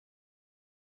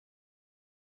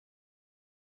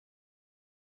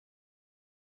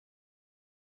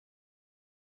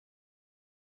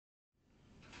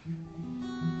My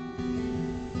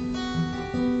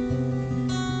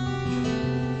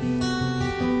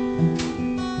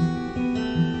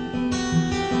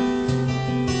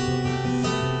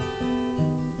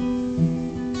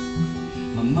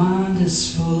mind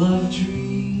is full of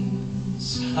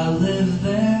dreams, I live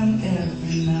them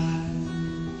every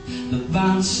night. The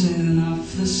bouncing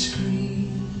off the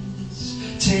screens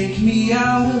take me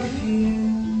out of here.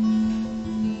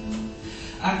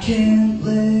 I can't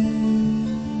listen.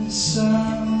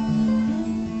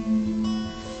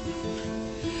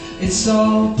 It's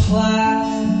all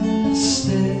plastic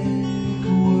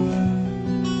words.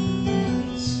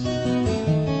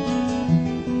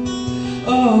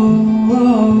 Oh,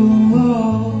 oh,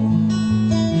 oh,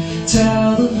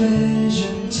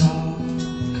 television talk.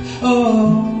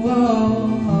 Oh,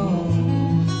 oh, oh,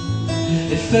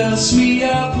 it fills me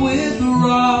up with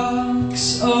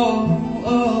rocks. Oh,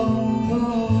 oh,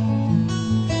 oh,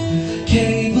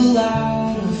 cable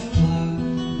out of plug.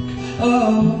 Oh,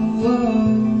 oh,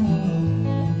 oh,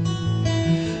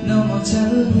 no more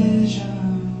television.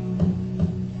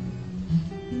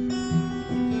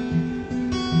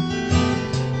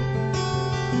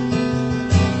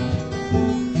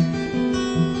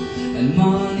 And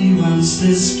money runs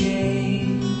this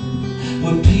game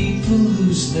where people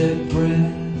lose their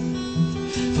breath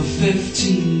for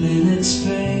 15 minutes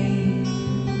fame.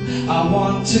 I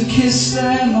want to kiss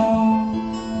them all,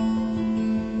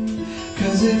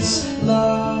 'cause it's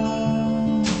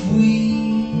love we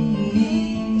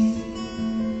need.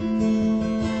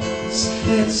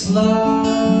 It's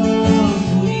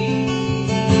love we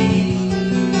need.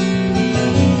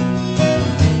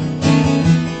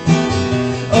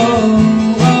 Oh,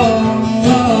 oh,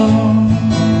 oh,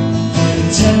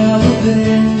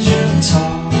 television.